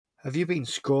Have you been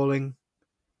scrolling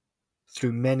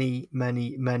through many,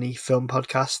 many, many film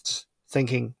podcasts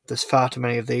thinking there's far too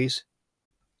many of these?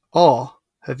 Or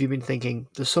have you been thinking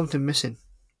there's something missing?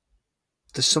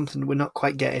 There's something we're not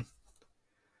quite getting?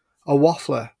 A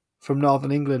waffler from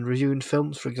Northern England reviewing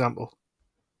films, for example.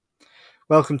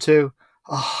 Welcome to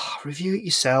Review It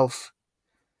Yourself.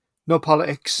 No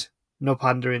politics, no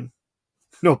pandering,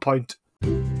 no point.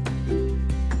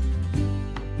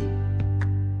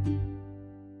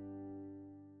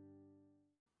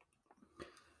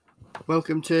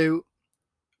 Welcome to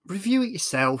Review It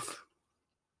Yourself.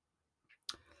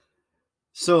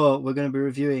 So, we're going to be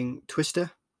reviewing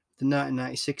Twister, the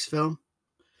 1996 film.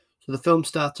 So, the film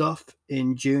starts off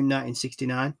in June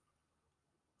 1969.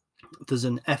 There's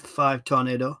an F5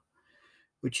 tornado,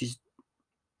 which is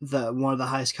one of the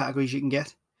highest categories you can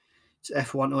get. It's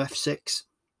F1 to F6.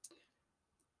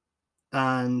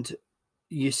 And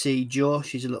you see Jo,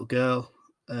 she's a little girl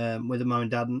with her mum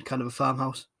and dad in kind of a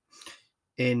farmhouse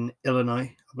in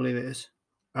Illinois, I believe it is.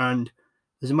 And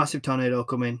there's a massive tornado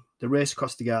coming. They race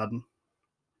across the garden.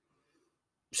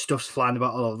 Stuff's flying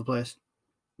about all over the place.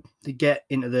 They get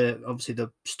into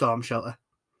the storm shelter.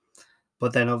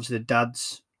 But then obviously the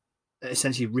dad's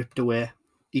essentially ripped away.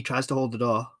 He tries to hold the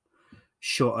door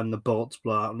shut and the bolts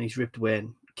blow out and he's ripped away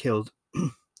and killed.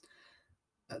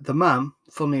 The mum,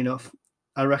 funnily enough,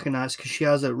 I recognise because she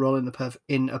has a role in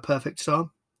A Perfect Storm,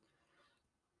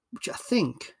 which I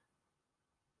think,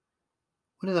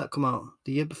 when did that come out?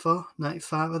 The year before?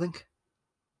 95, I think.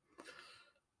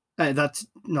 That's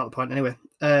not the point anyway.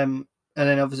 And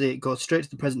then obviously it goes straight to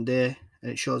the present day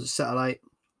and it shows a satellite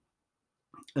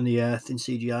and the Earth in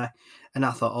CGI. And I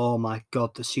thought, oh my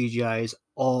God, the CGI is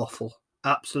awful.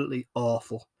 Absolutely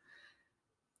awful.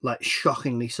 Like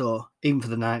shockingly so, even for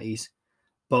the 90s.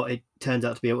 But it turns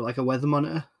out to be like a weather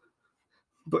monitor.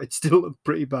 But it still looked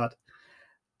pretty bad.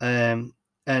 And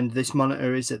this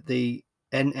monitor is at the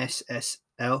NSSL.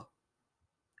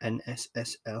 It's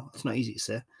not easy to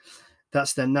say.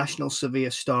 That's the National Severe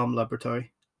Storm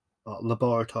Laboratory. And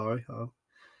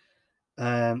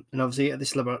obviously at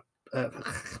this laboratory,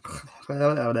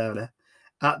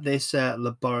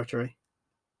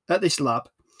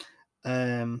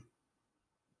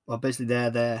 basically they're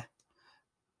there.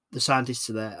 The scientists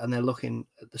are there and they're looking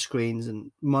at the screens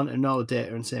and monitoring all the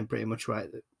data and saying pretty much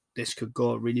right that this could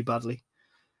go really badly.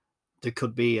 There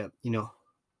could be a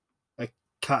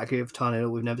category of tornado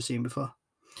we've never seen before.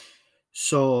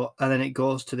 So, and then it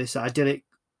goes to this idyllic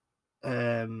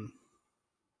part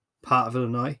of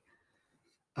Illinois,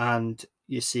 and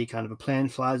you see kind of a plane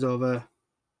flies over.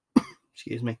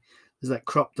 Excuse me. There's like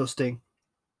crop dusting.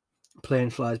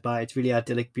 Plane flies by. It's really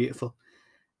idyllic, beautiful.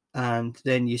 And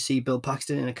then you see Bill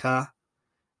Paxton in a car,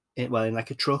 in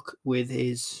like a truck with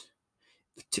his.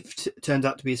 Turns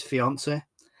out to be his fiance.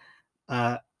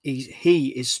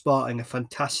 He is sporting a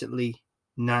fantastically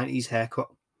 90s haircut.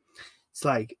 It's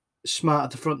like smart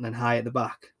at the front and then high at the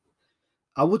back.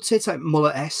 I would say it's like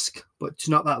mullet-esque, but it's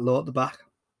not that low at the back.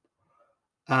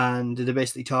 And they're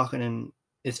basically talking, and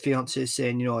his fiance is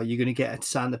saying, you're going to get her to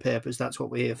sign the papers. That's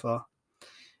what we're here for.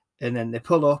 And then they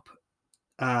pull up,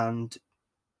 and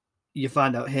you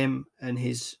find out him and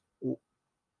his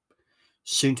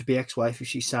soon-to-be ex-wife, if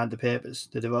she signed the papers,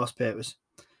 the divorce papers,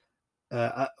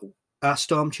 are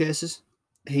storm chasers.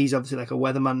 He's obviously like a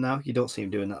weatherman now. You don't see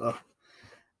him doing that, though.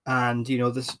 And,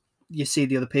 you see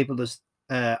the other people. There's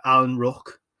Alan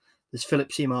Ruck. There's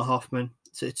Philip Seymour Hoffman.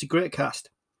 So it's a great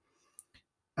cast.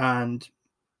 And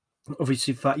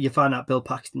obviously you find out Bill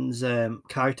Paxton's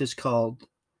character's called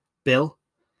Bill.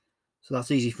 So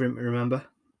that's easy for him to remember.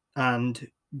 And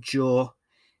Jo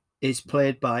is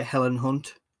played by Helen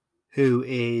Hunt, who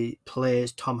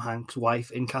plays Tom Hanks'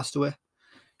 wife in Castaway.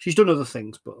 She's done other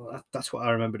things, but that's what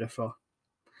I remembered her for.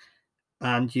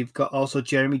 And you've got also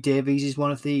Jeremy Davies is one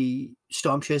of the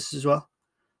storm chasers as well,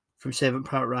 from Saving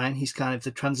Private Ryan. He's kind of the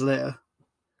translate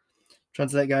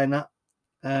guy in that.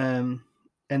 And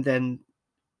then,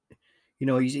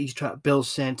 he's trying.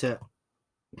 Bill's saying to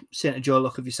Jo,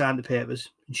 look, have you signed the papers?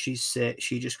 And she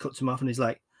just cuts him off, and he's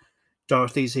like,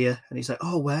 Dorothy's here, and he's like,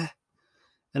 oh, where?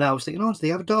 And I was thinking, do they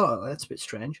have a daughter? That's a bit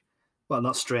strange. Well,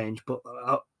 not strange, but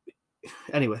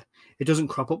anyway, it doesn't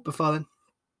crop up before then.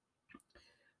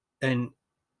 And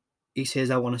he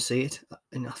says, I want to see it.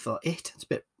 And I thought, it's a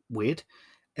bit weird.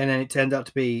 And then it turned out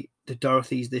to be that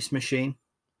Dorothy's this machine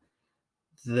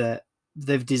that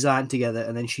they've designed together,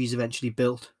 and then she's eventually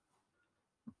built.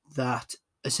 That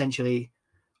essentially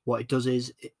what it does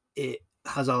is it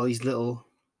has all these little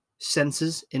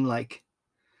sensors in like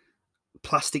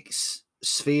plastic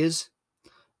spheres.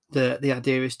 The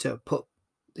idea is to put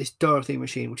this Dorothy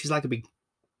machine, which is like a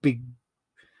big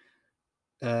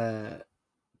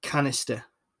canister,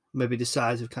 maybe the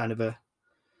size of kind of a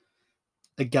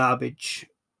garbage,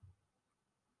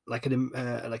 like a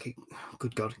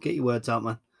good God, get your words out,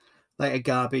 man. Like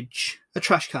a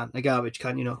trash can, a garbage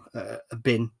can, a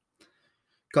bin.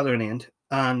 Got there in the end.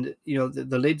 And,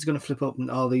 the lid's going to flip up and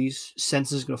all these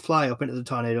sensors are going to fly up into the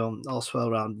tornado and all swirl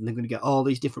around. And they're going to get all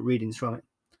these different readings from it.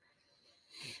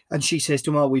 And she says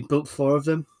to him, we built 4 of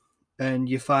them. And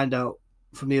you find out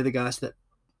from the other guys that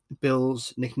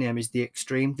Bill's nickname is the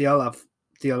Extreme. They all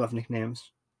have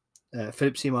nicknames.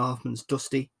 Philip Seymour Hoffman's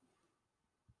Dusty.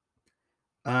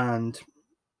 And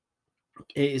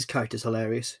his character's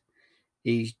hilarious.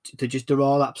 They're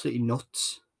all absolutely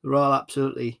nuts. They're all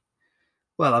absolutely,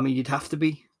 well, I mean, you'd have to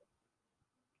be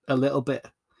you'd have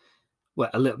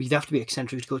to be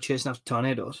eccentric to go chasing after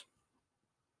tornadoes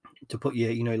to put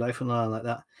your life on the line like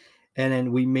that. And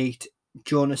then we meet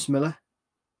Jonas Miller,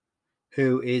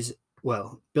 who is,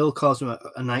 well, Bill calls him a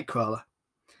nightcrawler,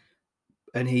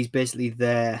 and he's basically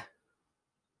their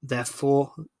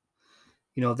foe,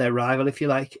 their rival, if you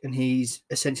like, and he's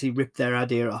essentially ripped their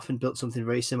idea off and built something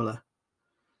very similar.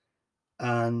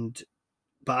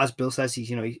 But as Bill says, he's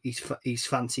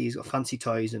fancy, he's got fancy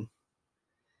toys,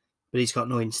 but he's got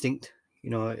no instinct,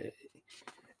 and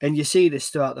you see this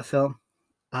throughout the film.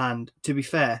 And to be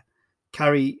fair,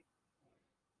 Carrie,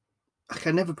 I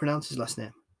can never pronounce his last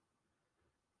name.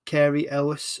 Cary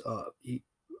Elwes, the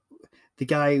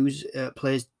guy who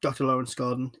plays Dr. Lawrence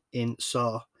Gordon in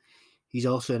Saw. He's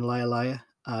also in Liar Liar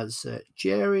as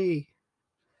Jerry.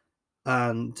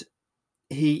 And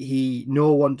he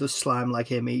no one does slime like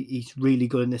him. He's really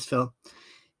good in this film.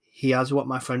 He has what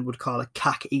my friend would call a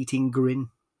cack-eating grin.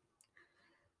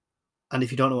 And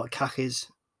if you don't know what cack is,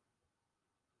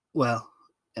 well,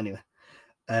 anyway.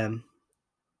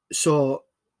 So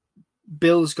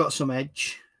Bill's got some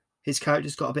edge. His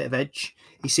character's got a bit of edge.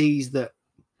 He sees that,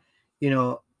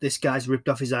 this guy's ripped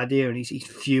off his idea and he's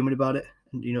fuming about it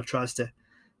and, tries to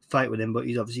fight with him, but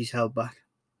he's held back.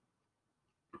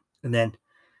 And then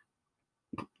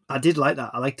I did like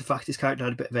that. I liked the fact his character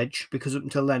had a bit of edge, because up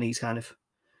until then he's kind of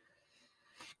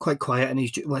quite quiet, and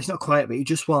he's not quiet, but he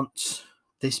just wants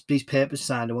these papers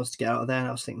signed and wants to get out of there. And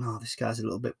I was thinking, oh, this guy's a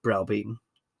little bit browbeaten.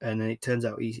 And then it turns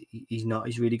out he's not.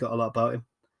 He's really got a lot about him.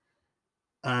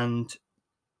 And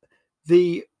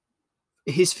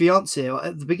his fiance,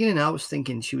 at the beginning, I was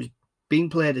thinking she was being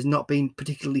played as not being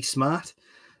particularly smart,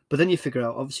 but then you figure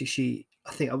out, obviously,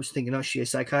 I was thinking, oh, she's a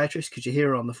psychiatrist, because you hear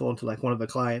her on the phone to like one of her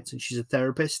clients, and she's a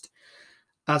therapist,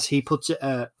 as he puts it,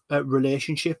 a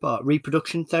relationship or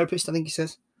reproduction therapist, I think he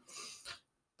says.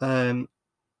 And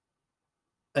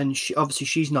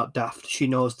she's not daft. She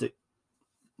knows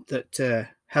that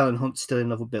Helen Hunt's still in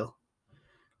love with Bill,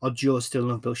 or Joe's still in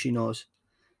love with Bill. She knows,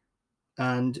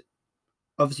 and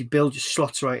obviously Bill just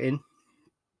slots right in.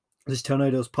 There's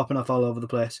tornadoes popping off all over the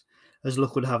place, as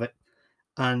luck would have it,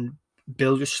 and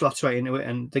Bill just slots right into it.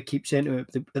 And they keep saying to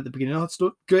him at the beginning, "Oh, it's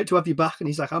great to have you back," and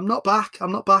he's like, I'm not back.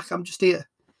 I'm just here to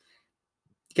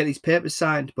get these papers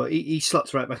signed." But he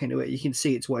slots right back into it. You can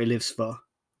see it's what he lives for,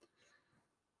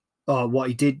 or what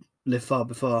he did live for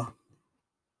before.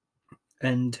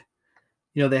 And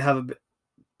they have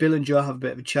Bill and Joe have a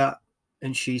bit of a chat,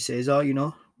 and she says, "Oh,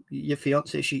 your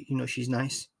fiance, she's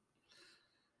nice."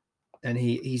 And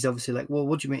he's obviously like, "Well,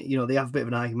 what do you mean?" They have a bit of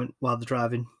an argument while they're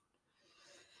driving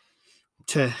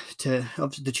to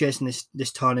obviously they're chasing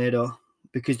this tornado,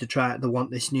 because they want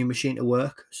this new machine to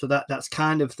work. So that's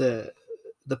kind of the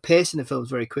pace in the film is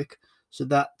very quick. So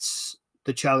that's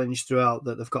the challenge throughout,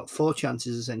 that they've got 4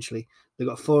 chances essentially. They've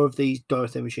got 4 of these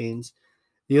Dorothy machines.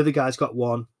 The other guy's got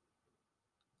 1,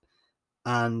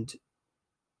 and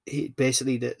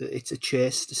basically it's a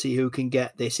chase to see who can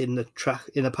get this in the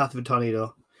path of a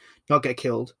tornado, not get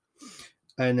killed,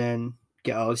 and then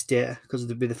get all this data, because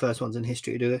they'll be the first ones in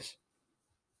history to do this.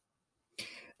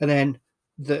 And then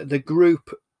the group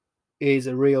is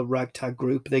a real ragtag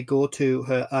group. They go to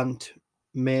her Aunt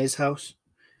May's house,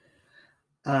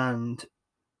 and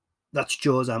that's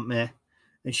Joe's Aunt May,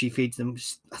 and she feeds them,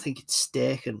 I think it's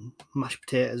steak and mashed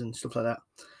potatoes and stuff like that.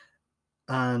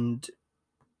 And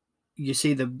you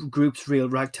see the group's real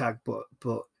ragtag,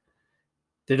 but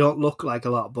they don't look like a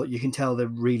lot, but you can tell they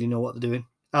really know what they're doing.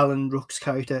 Alan Ruck's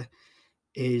character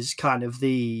is kind of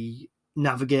the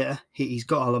navigator. He's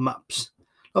got all the maps.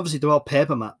 Obviously, they're all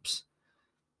paper maps.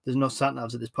 There's no sat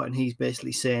navs at this point, and he's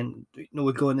basically saying,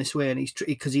 we're going this way, and he's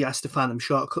because he has to find them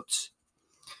shortcuts.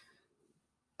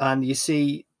 And you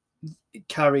see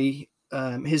Carrie,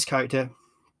 his character,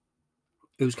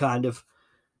 who's kind of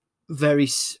very,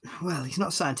 well, he's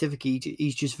not scientific.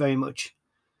 He's just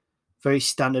very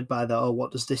standard by that. Oh,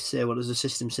 what does this say? What does the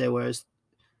system say? Whereas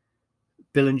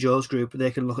Bill and Joe's group,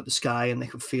 they can look at the sky and they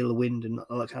can feel the wind and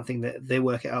all that kind of thing. They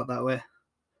work it out that way.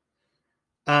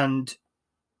 And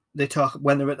they talk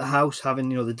when they're at the house having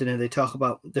the dinner. They talk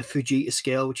about the Fujita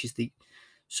scale, which is the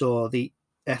F1,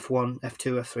 F2,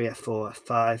 F3, F4,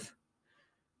 F5,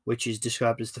 which is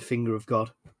described as the finger of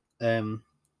God.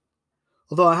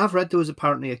 Although I have read there was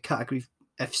apparently a category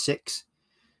F6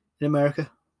 in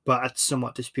America, but that's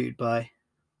somewhat disputed by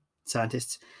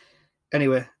scientists.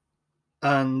 Anyway,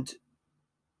 and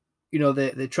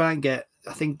they try and get.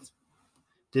 I think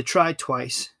they tried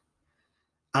twice,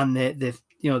 and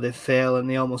they fail and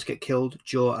they almost get killed.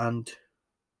 Joe and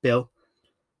Bill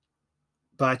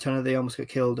by a tornado. They almost get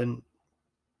killed, and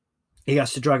he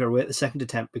has to drag her away at the second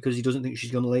attempt because he doesn't think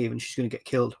she's going to leave and she's going to get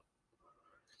killed.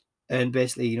 And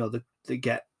basically, they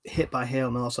get hit by hail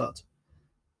and all sorts.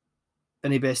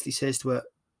 And he basically says to her,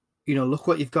 look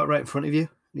what you've got right in front of you.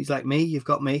 And he's like, me? You've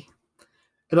got me?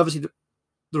 And obviously,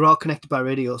 they're all connected by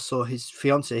radio, so his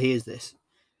fiancée hears this.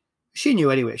 She knew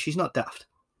anyway. She's not daft.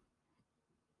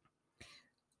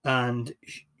 And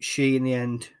she, in the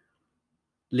end,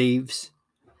 leaves.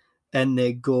 And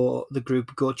the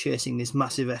group go chasing this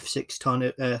massive F6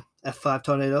 tornado, F5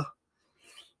 tornado.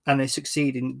 And they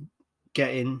succeed in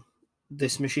getting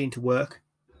this machine to work.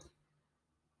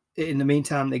 In the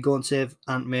meantime, they go and save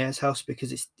Aunt May's house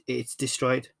because it's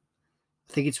destroyed.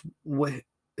 I think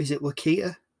is it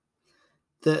Wakita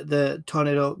that the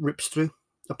tornado rips through.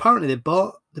 Apparently, they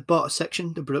bought a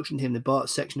section. The production team, they bought a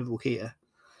section of Wakita,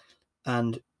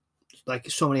 and like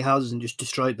so many houses, and just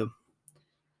destroyed them.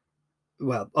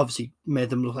 Well, obviously made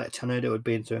them look like a tornado had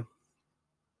been through.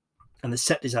 And the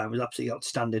set design was absolutely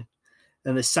outstanding,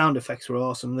 and the sound effects were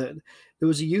awesome. There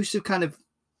was a use of kind of.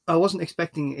 I wasn't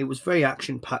expecting it was very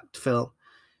action-packed film.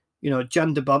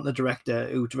 Jan de Bont, the director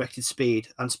who directed Speed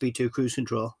and Speed 2 Cruise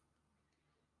Control.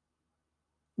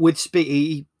 With Speed,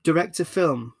 he directs a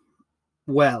film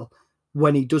well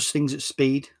when he does things at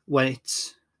speed, when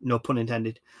it's, no pun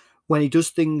intended, when he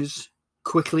does things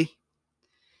quickly,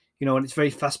 when it's very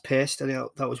fast-paced. I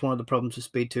think that was one of the problems with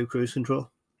Speed 2 Cruise Control.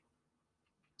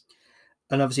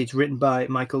 And obviously it's written by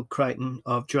Michael Crichton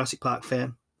of Jurassic Park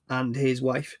fame and his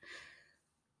wife.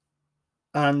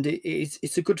 And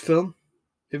it's a good film.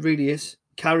 It really is.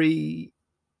 Carrie's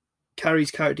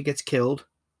character gets killed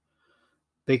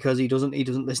because he doesn't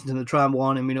listen to them. Try and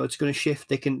warn him. It's going to shift.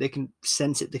 They can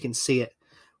sense it. They can see it.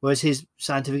 Whereas his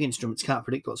scientific instruments can't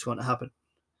predict what's going to happen.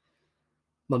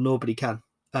 Well, nobody can,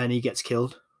 and he gets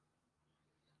killed,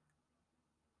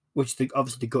 which they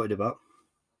obviously gutted about.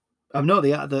 I know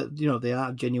they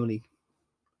are genuinely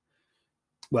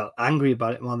angry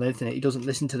about it more than anything. He doesn't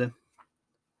listen to them.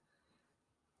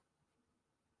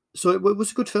 So it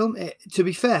was a good film. To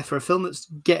be fair, for a film that's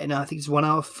getting, I think it's 1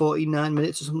 hour 49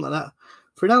 minutes or something like that.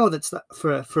 For an hour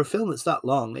for a film that's that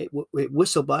long, it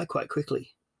whistled by quite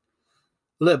quickly.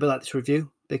 A little bit like this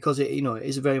review, because it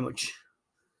is very much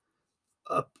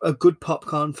a good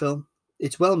popcorn film.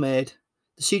 It's well made.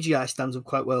 The CGI stands up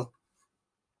quite well.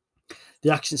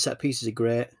 The action set pieces are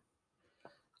great.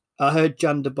 I read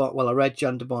Jan de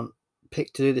Bont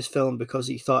picked to do this film because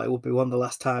he thought it would be one of the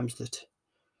last times that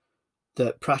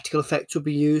practical effects would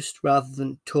be used rather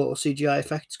than total CGI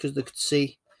effects, because they could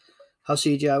see how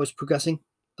CGI was progressing.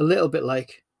 A little bit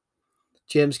like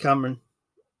James Cameron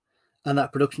and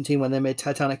that production team when they made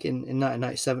Titanic in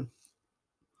 1997.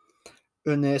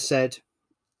 And they said,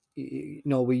 we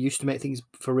used to make things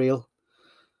for real.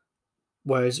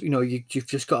 Whereas, you've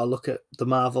just got to look at the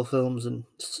Marvel films and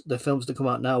the films that come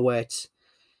out now where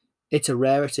it's a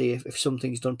rarity if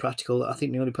something's done practical. I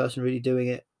think the only person really doing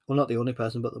it, well, not the only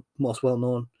person, but the most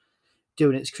well-known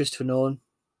doing it is Christopher Nolan.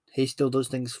 He still does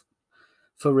things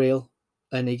for real,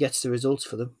 and he gets the results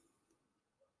for them.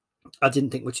 I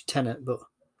didn't think much of Tenet, but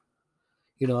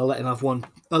I'll let him have one.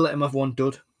 I'll let him have one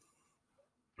dud.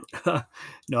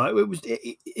 No,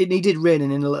 it needed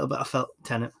reining in a little bit. I felt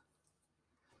Tenet.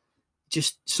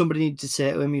 Just somebody needed to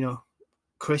say to him,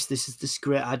 Chris, this is this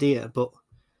great idea, but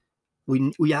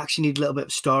we actually need a little bit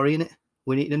of story in it.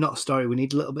 We need not a story. We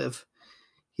need a little bit of,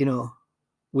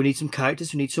 we need some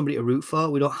characters. We need somebody to root for.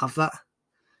 We don't have that.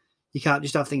 You can't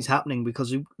just have things happening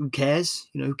because who cares?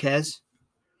 Who cares?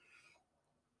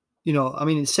 I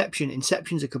mean,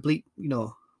 Inception's a complete,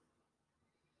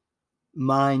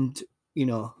 mind,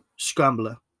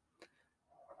 scrambler.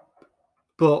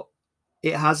 But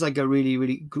it has like a really,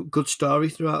 really good story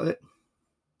throughout it.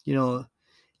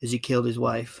 As he killed his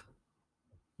wife,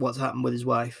 what's happened with his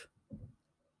wife.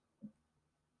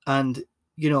 And,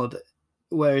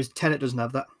 whereas Tenet doesn't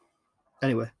have that.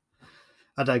 Anyway,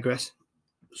 I digress.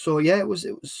 So yeah, it was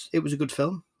a good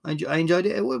film. I enjoyed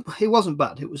it. It wasn't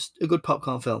bad. It was a good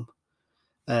popcorn film.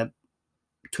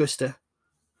 Twister.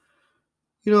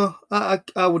 You know,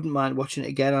 I wouldn't mind watching it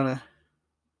again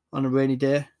on a rainy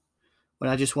day when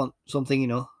I just want something, you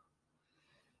know,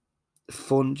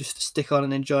 fun just to stick on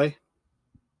and enjoy.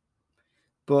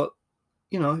 But,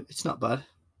 you know, it's not bad.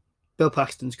 Bill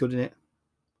Paxton's good in it.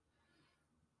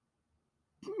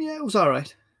 Yeah, it was all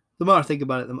right. The more I think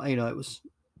about it, the more, you know,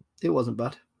 it wasn't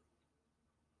bad.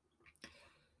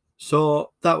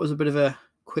 So that was a bit of a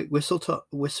quick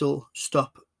whistle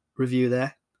stop review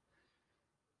there.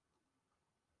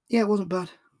 Yeah, it wasn't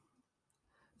bad.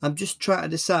 I'm just trying to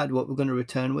decide what we're going to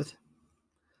return with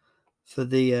for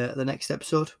the next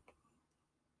episode.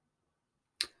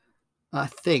 I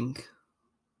think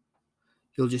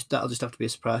that'll just have to be a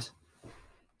surprise.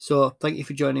 So thank you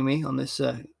for joining me on this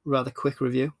rather quick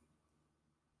review,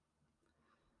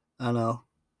 and I'll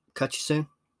catch you soon.